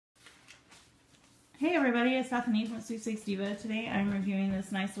Hey everybody, it's Bethany from Sweepstakes Diva. Today I'm reviewing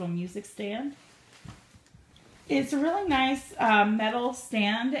this nice little music stand. It's a really nice metal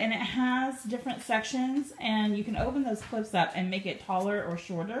stand, and it has different sections, and you can open those clips up and make it taller or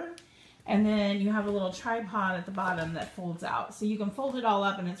shorter. And then you have a little tripod at the bottom that folds out. So you can fold it all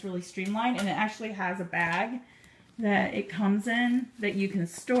up and it's really streamlined, and it actually has a bag that it comes in that you can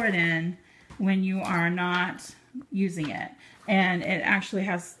store it in when you are not using it. And it actually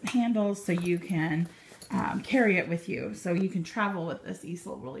has handles so you can carry it with you. So you can travel with this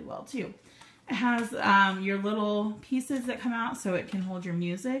easel really well too. It has your little pieces that come out so it can hold your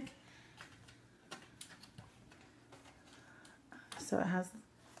music. So it has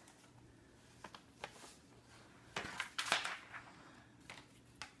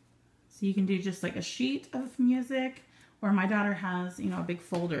so you can do just like a sheet of music, or my daughter has, you know, a big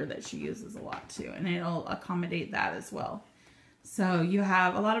folder that she uses a lot too, and it'll accommodate that as well. So you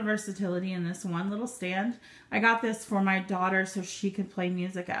have a lot of versatility in this one little stand. I got this for my daughter so she could play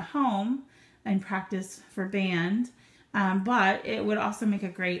music at home and practice for band. But it would also make a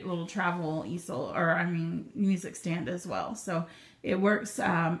great little travel easel, or I mean music stand as well. So it works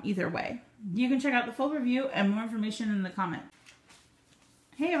either way. You can check out the full review and more information in the comment.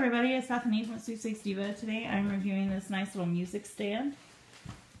 Hey everybody, it's Bethany from Sweepstakes Diva. Today I'm reviewing this nice little music stand.